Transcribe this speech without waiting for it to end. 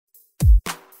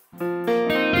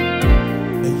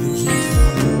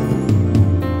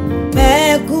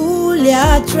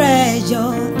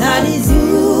treasure, that is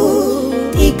who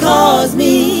He calls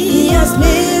me. He has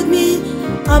made me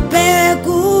a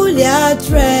peculiar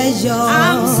treasure.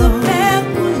 I'm so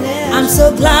peculiar. I'm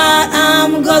so glad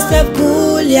I'm God's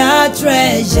peculiar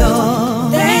treasure.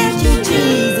 Thank you,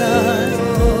 Jesus.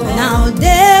 Now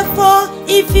therefore,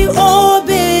 if you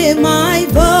obey my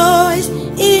voice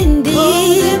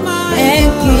indeed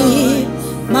and keep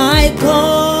my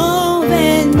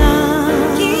covenant,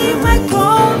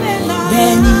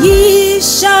 then ye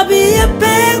shall be a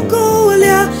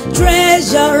peculiar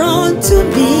treasure unto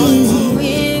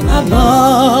me,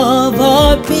 above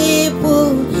all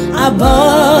people,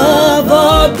 above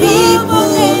all people,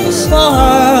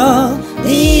 for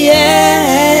the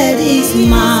earth is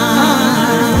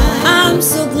mine. I'm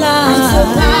so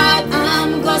glad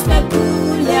I'm God's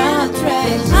peculiar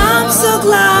treasure. I'm so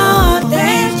glad.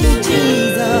 Thank you,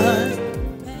 Jesus.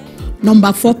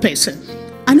 Number 4 person.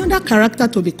 Another character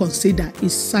to be considered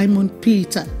is Simon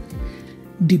Peter,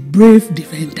 the brave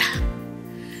defender.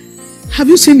 Have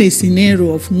you seen a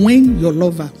scenario of when your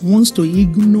lover wants to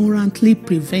ignorantly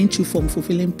prevent you from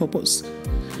fulfilling purpose?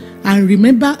 I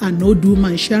remember an old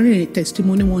woman sharing a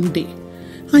testimony one day,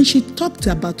 and she talked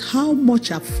about how much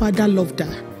her father loved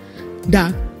her,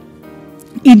 that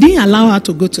he didn't allow her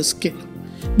to go to school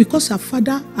because her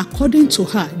father, according to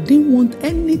her, didn't want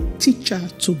any teacher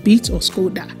to beat or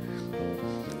scold her.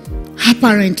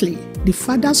 Apparently, the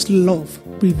father's love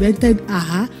prevented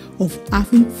her of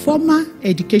having formal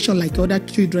education like other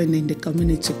children in the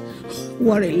community.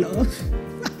 What a love.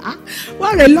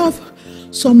 What a love.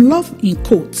 Some love in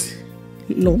quotes,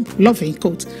 love in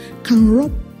quotes, can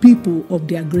rob people of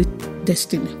their great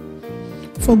destiny.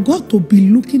 For God to be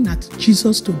looking at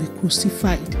Jesus to be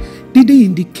crucified didn't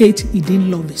indicate He didn't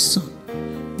love His son.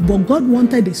 But God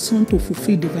wanted His son to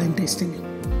fulfill divine destiny.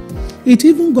 It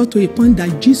even got to a point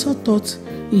that Jesus thought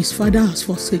His father has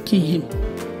forsaken Him.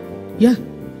 Yeah,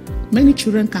 many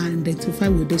children can identify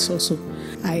with this also.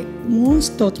 I once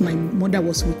thought my mother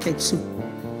was wicked too.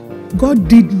 God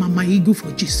did Mama Eagle for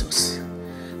Jesus.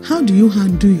 How do you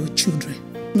handle your children?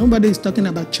 Nobody is talking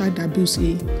about child abuse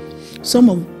here. Some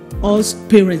of us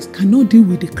parents cannot deal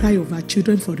with the cry of our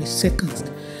children for a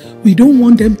second. We don't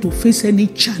want them to face any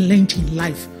challenge in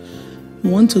life. We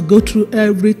want to go through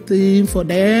everything for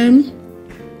them.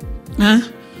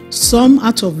 Some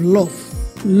out of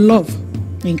love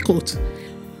in quote,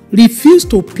 refuse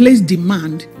to place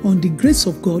demand on the grace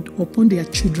of God upon their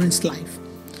children's life.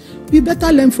 We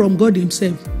better learn from God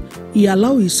Himself. He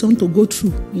allowed His son to go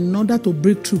through in order to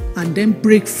break through and then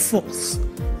break forth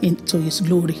into His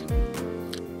glory.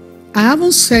 I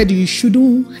haven't said you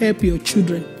shouldn't help your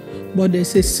children, but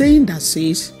there's a saying that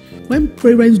says, when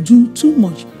parents do too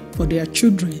much for their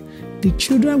children, the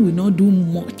children will not do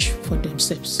much for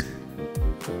themselves.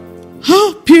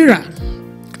 Oh, Peter,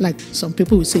 like some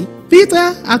people will say,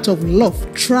 Peter, out of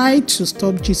love, tried to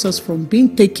stop Jesus from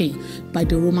being taken by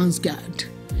the Romans guard.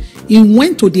 He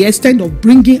went to the extent of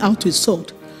bringing out his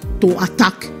sword to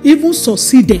attack, even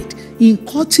succeeded in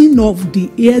cutting off the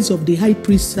ears of the high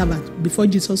priest's servant before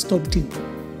Jesus stopped him.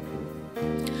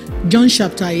 John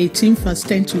chapter 18 verse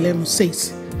 10 to 11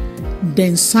 says,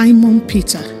 Then Simon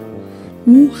Peter,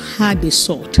 who had a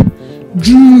sword,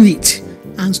 drew it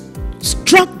and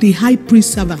struck the high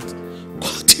priest's servant,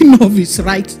 cutting off his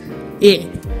right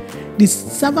ear. The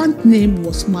servant's name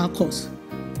was Malchus.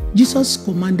 Jesus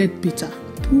commanded Peter,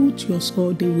 Put your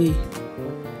sword away.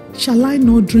 Shall I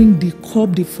not drink the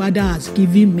cup the Father has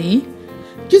given me?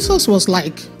 Jesus was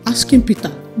like asking Peter,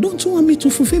 don't you want me to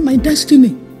fulfill my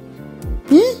destiny?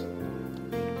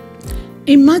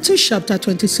 In Matthew chapter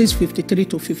 26, 53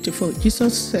 to 54,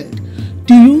 Jesus said,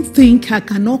 Do you think I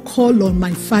cannot call on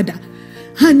my Father,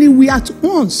 and He will at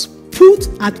once put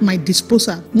at my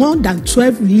disposal more than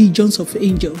 12 legions of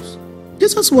angels?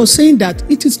 Jesus was saying that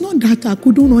it is not that I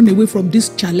couldn't run away from this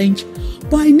challenge,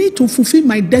 but I need to fulfill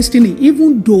my destiny,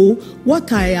 even though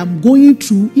what I am going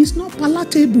through is not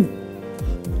palatable.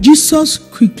 Jesus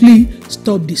quickly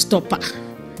stopped the stopper.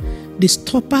 The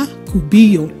stopper could be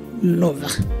your lover.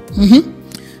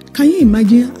 Can you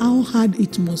imagine how hard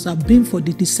it must have been for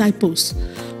the disciples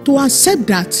to accept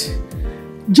that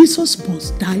Jesus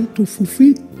must die to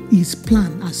fulfill His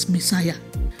plan as Messiah,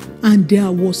 and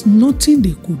there was nothing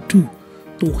they could do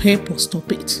to help or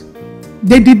stop it?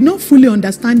 They did not fully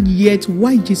understand yet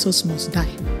why Jesus must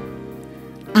die,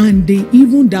 and they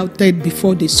even doubted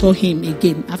before they saw Him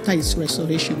again after His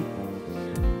resurrection.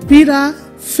 Peter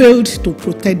failed to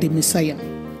protect the Messiah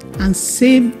and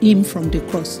save Him from the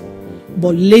cross,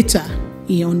 but later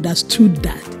he understood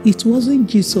that it wasn't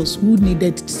Jesus who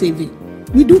needed saving.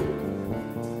 We do.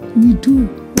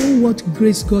 Oh, what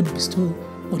grace God bestowed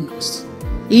on us.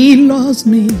 He loves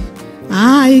me.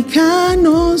 I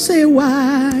cannot say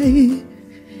why.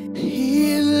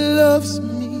 He loves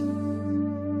me.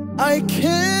 I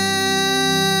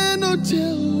cannot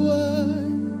tell why.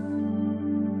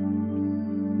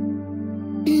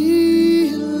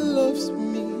 He loves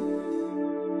me.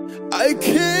 I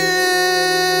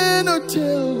cannot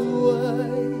tell why.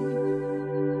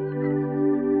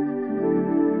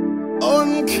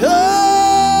 On Calvary's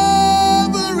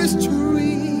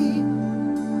tree,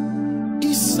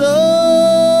 He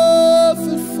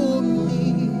suffered for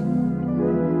me.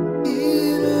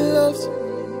 He loves me.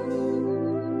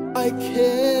 I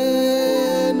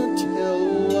cannot tell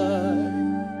why.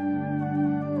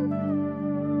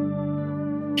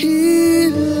 He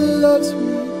loves me.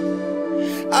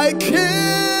 I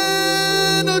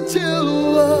cannot tell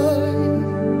why.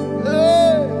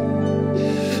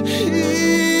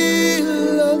 He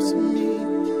loves me.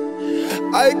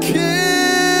 I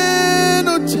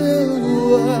cannot tell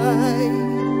why.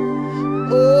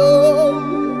 Oh,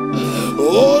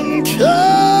 on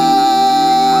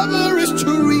Calvary's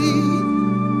tree,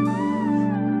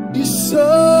 He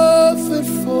suffered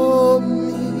for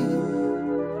me.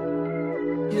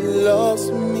 He loves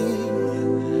me.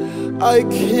 I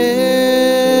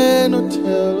cannot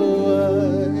tell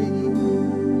why.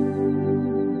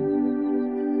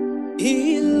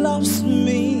 He loves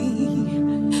me.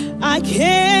 I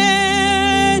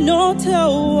cannot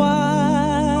tell why.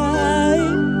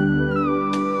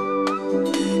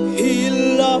 He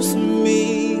loves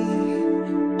me.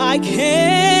 I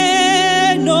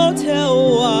cannot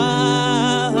tell why.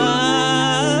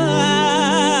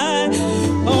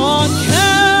 On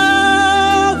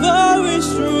Calvary's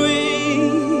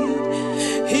tree,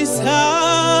 He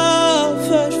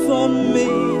suffered for me.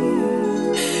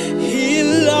 He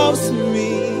loves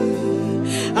me.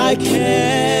 I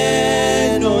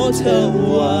cannot tell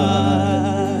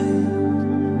why.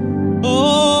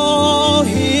 Oh,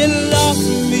 He loves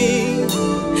me.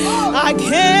 I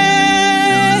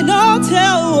cannot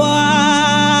tell why.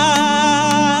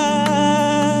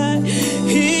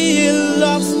 He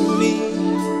loves me.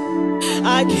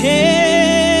 I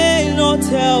cannot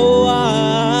tell why.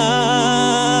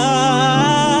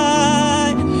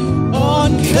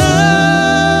 On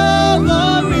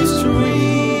Calvary's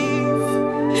tree,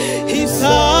 He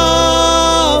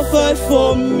suffered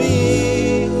for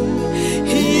me.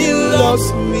 He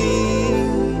loves me.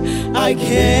 I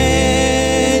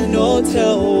cannot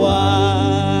tell why.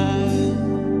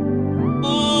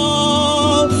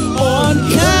 Oh, on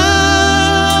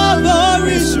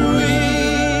Calvary's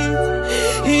tree,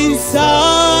 He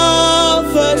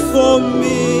suffered for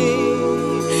me.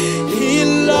 He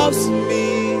loves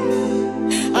me.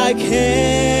 I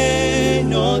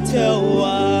cannot tell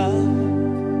why.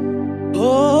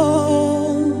 Oh.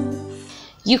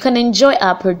 You can enjoy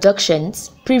our productions,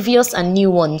 previous and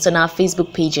new ones, on our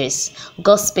Facebook pages,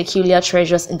 God's Peculiar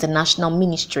Treasures International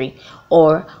Ministry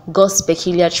or God's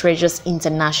Peculiar Treasures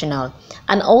International,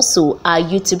 and also our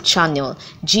YouTube channel,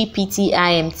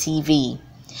 GPTIM TV.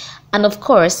 And of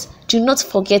course, do not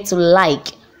forget to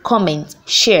like, comment,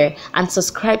 share, and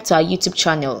subscribe to our YouTube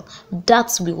channel.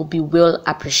 That will be well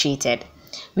appreciated.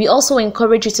 We also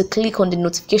encourage you to click on the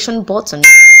notification button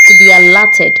to be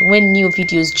alerted when new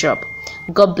videos drop.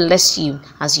 God bless you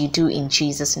as you do in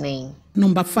Jesus' name.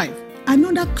 Number 5.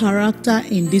 Another character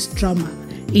in this drama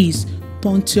is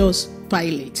Pontius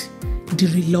Pilate, the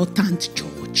reluctant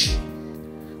judge.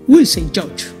 Who is a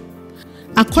judge?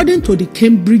 According to the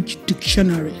Cambridge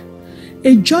Dictionary,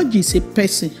 a judge is a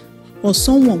person or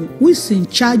someone who is in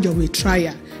charge of a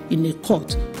trial in a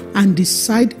court and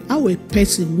decide how a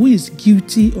person who is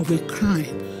guilty of a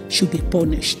crime should be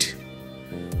punished.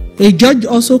 A judge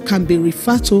also can be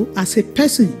referred to as a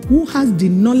person who has the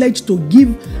knowledge to give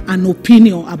an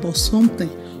opinion about something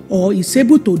or is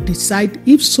able to decide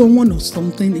if someone or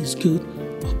something is good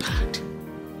or bad.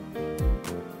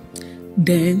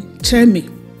 Then tell me,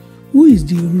 who is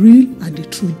the real and the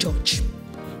true judge?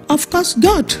 Of course,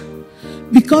 God,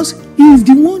 because He is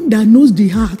the one that knows the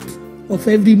heart of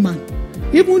every man,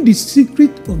 even the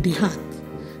secret of the heart.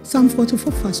 Psalm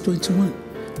 44 verse 21.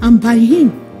 And by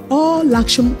Him all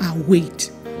action are weighed.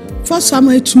 1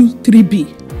 Samuel 2:3b.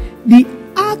 The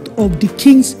heart of the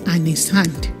kings and his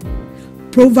hand.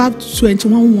 Proverbs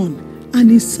 21:1.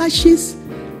 And He searches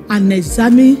and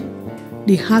examines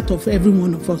the heart of every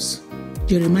one of us.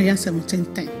 Jeremiah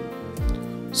 17:10.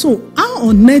 So how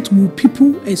on earth will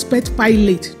people expect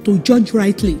Pilate to judge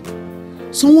rightly?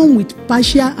 Someone with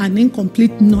partial and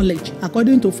incomplete knowledge,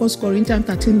 according to 1 Corinthians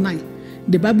 13:9.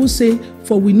 The Bible says,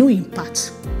 for we know in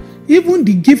part, Even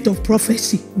the gift of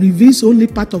prophecy reveals only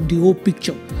part of the whole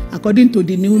picture, according to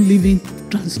the New Living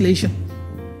Translation.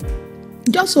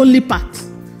 Just only part,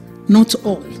 not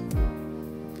all.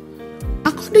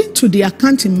 According to the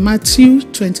account in Matthew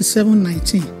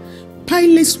 27:19,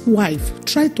 Pilate's wife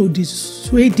tried to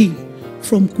dissuade him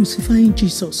from crucifying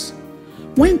Jesus.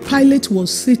 When Pilate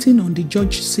was sitting on the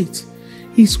judge's seat,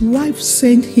 his wife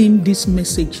sent him this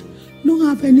message: "Don't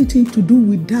have anything to do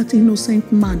with that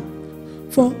innocent man,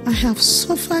 for I have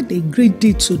suffered a great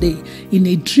deal today in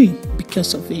a dream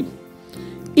because of him."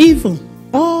 Even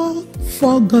all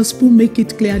four Gospels make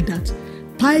it clear that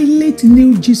Pilate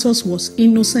knew Jesus was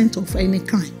innocent of any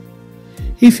crime.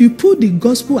 If you put the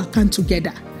Gospel account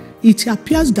together, it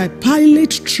appears that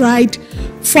Pilate tried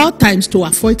 4 times to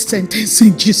avoid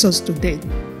sentencing Jesus to death.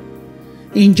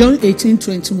 In John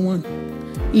 18:21,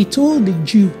 he told the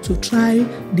Jews to try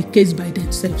the case by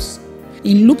themselves.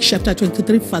 In Luke chapter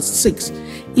 23, verse 6,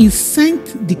 he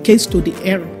sent the case to the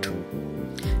Herod.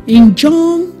 In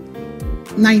John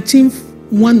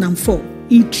 19:1 and 4,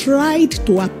 he tried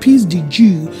to appease the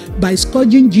Jew by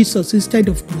scourging Jesus instead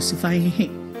of crucifying him.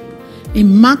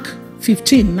 In Mark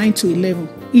 15:9-11,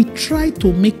 he tried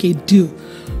to make a deal,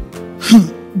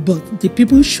 but the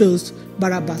people chose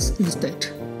Barabbas instead.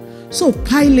 So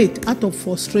Pilate, out of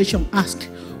frustration, asked,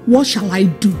 "What shall I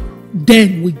do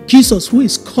then with Jesus, who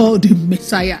is called the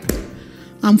Messiah?"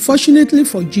 Unfortunately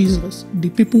for Jesus, the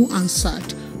people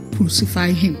answered,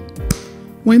 "Crucify him."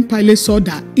 When Pilate saw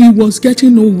that he was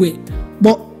getting nowhere,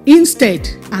 but instead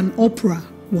an uproar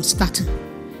was starting,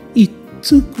 he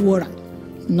took water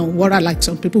like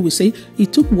some people will say, he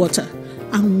took water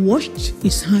and washed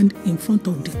his hand in front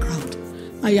of the crowd.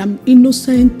 "I am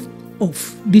innocent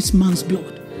of this man's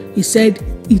blood." He said,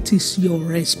 "It is your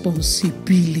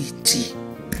responsibility."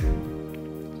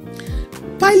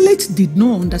 Pilate did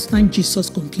not understand Jesus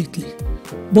completely,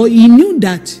 but he knew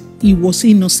that he was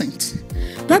innocent.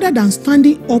 Rather than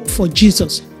standing up for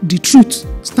Jesus, the truth,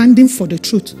 standing for the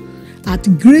truth,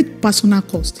 at great personal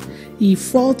cost, he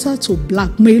faltered to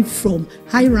blackmail from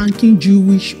high-ranking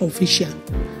Jewish officials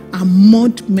and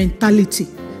mob mentality,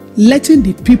 letting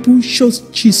the people show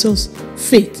Jesus'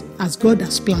 fate as God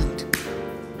has planned.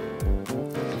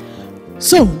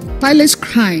 So, Pilate's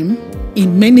crime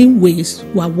in many ways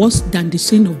were worse than the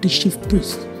sin of the chief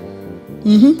priest.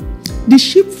 The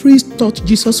chief priest thought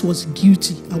Jesus was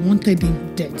guilty and wanted him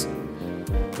dead.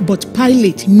 But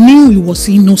Pilate knew he was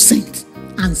innocent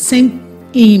and sent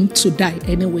him to die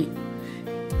anyway.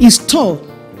 He stalled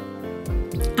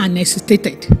and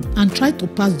hesitated and tried to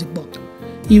pass the buck.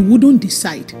 He wouldn't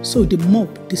decide, so the mob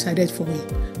decided for him.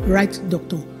 Right,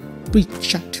 Dr.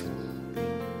 Pritchard?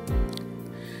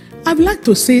 I'd like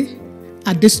to say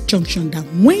at this junction that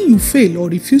when you fail or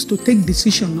refuse to take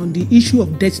decision on the issue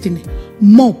of destiny,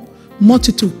 mob,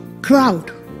 multitude,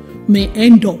 crowd may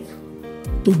end up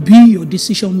to be your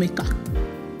decision maker.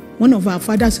 One of our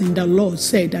fathers in the Lord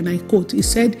said, and I quote, he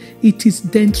said, "It is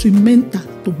detrimental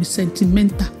to be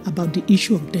sentimental about the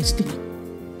issue of destiny."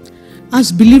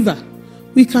 As believers,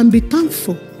 we can be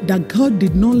thankful that God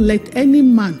did not let any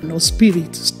man or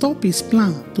spirit stop his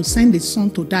plan to send his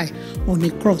son to die on a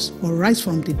cross or rise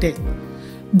from the dead.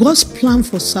 God's plan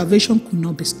for salvation could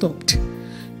not be stopped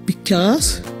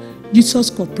because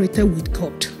Jesus cooperated with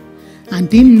God and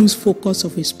didn't lose focus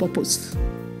of his purpose.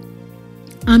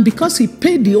 And because he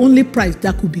paid the only price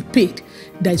that could be paid,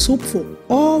 there is hope for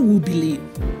all who believe.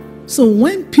 So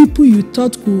when people you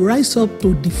thought could rise up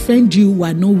to defend you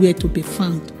were nowhere to be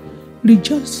found,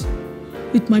 rejoice.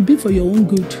 It might be for your own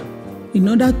good, in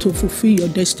order to fulfill your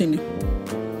destiny.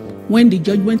 When the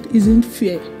judgment isn't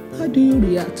fair, how do you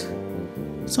react?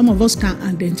 Some of us can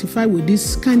identify with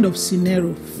this kind of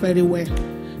scenario very well.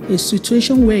 A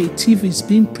situation where a thief is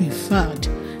being preferred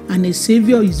and a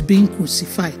savior is being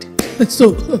crucified.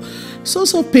 So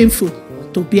painful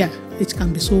to bear. It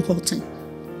can be so hurting.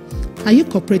 Are you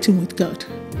cooperating with God?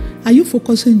 Are you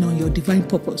focusing on your divine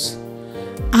purpose?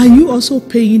 Are you also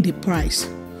paying the price?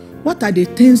 What are the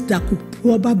things that could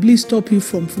probably stop you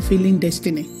from fulfilling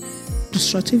destiny?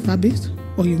 Destructive habits,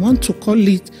 or you want to call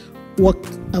it work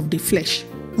of the flesh,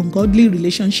 ungodly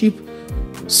relationship,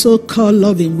 so-called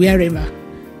loving wherever,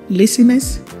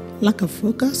 laziness, lack of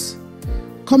focus,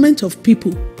 comment of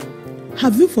people.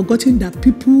 Have you forgotten that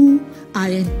people are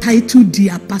entitled to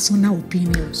their personal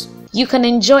opinions? You can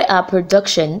enjoy our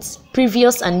productions,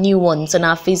 previous and new ones, on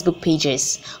our Facebook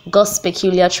pages, God's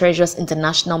Peculiar Treasures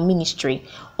International Ministry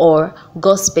or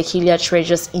God's Peculiar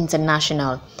Treasures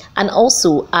International, and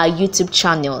also our YouTube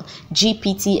channel,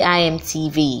 GPTIM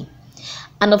TV.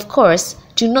 And of course,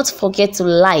 do not forget to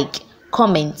like,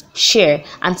 comment, share,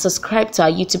 and subscribe to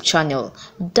our YouTube channel.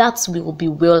 That will be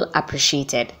well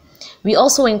appreciated. We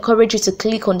also encourage you to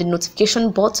click on the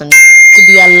notification button to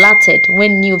be alerted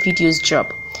when new videos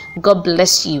drop. God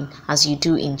bless you as you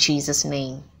do in Jesus'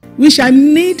 name. We shall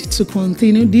need to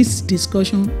continue this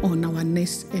discussion on our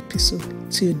next episode.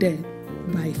 Till then,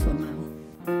 bye for now.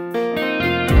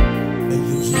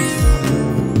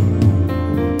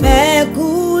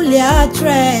 Peculiar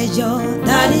treasure,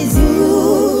 that is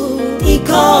you. He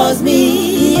calls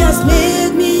me, he has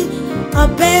made me a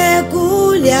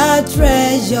peculiar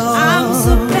treasure. I'm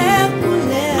so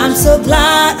peculiar. I'm so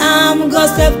glad I'm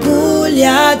God's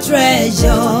peculiar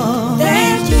treasure.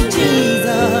 Thank you,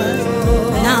 Jesus.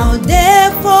 Now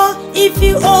therefore, if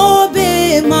you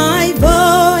obey my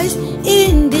voice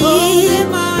indeed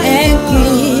and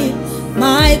keep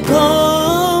my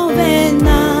covenant,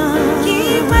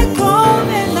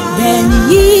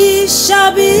 then ye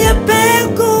shall be a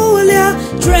peculiar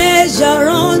treasure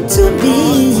unto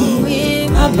me,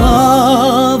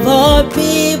 above all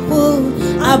people,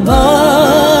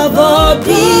 above all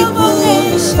people,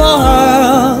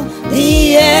 for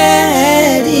the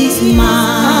earth is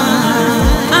mine.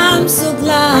 I'm so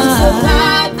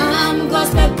glad I'm God's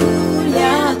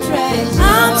peculiar treasure.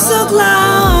 I'm so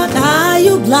glad, are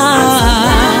you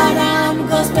glad? I'm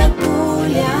God's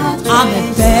peculiar treasure. I'm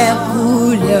a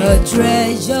peculiar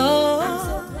treasure.